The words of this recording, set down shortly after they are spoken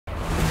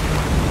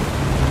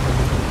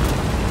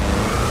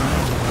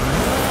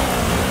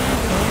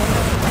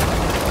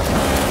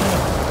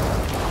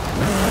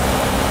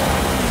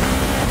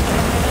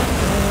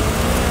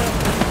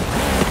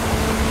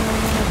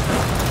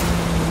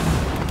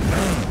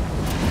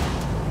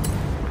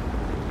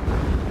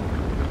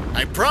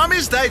I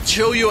promised I'd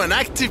show you an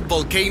active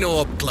volcano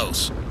up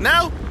close.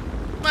 Now,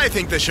 I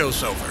think the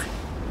show's over.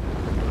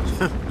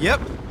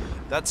 Yep,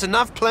 that's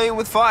enough playing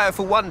with fire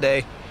for one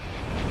day.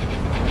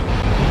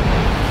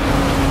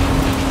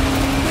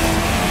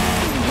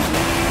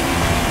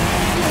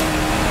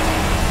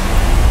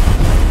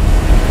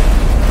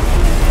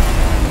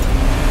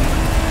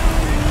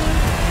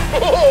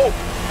 Oh,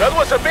 that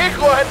was a big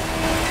one!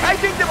 I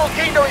think the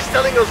volcano is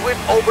telling us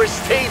we've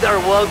overstayed our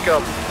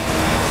welcome.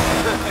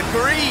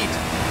 Agreed!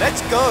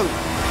 Let's go!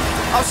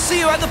 I'll see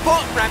you at the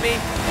bottom, Rami!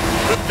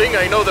 Good thing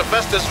I know the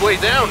fastest way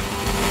down.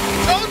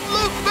 Don't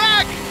look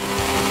back!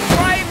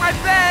 Trying my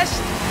best!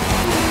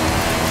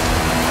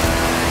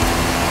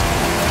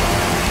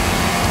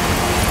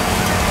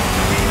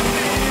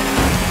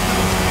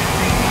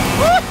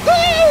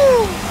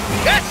 Woohoo!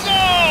 That's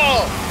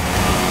all!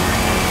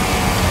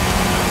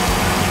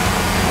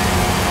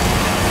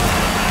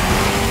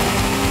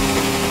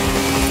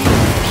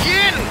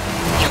 Bien!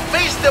 You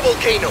faced the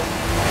volcano.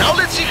 Now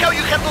let's see how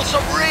you handle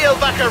some real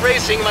Baja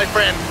racing, my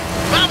friend.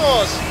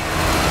 Vamos!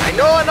 I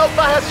know an old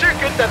Baja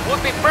circuit that would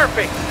be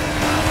perfect.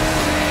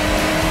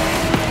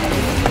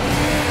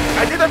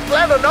 I didn't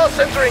plan on us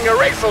entering a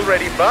race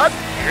already, but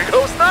here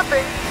goes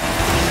nothing.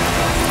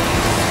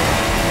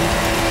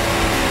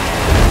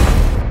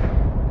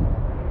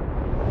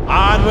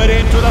 Onward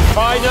into the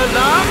final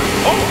lap.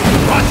 Oh,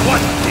 what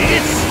was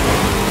this?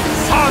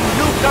 Some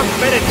new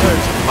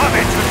competitors come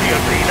into the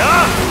arena.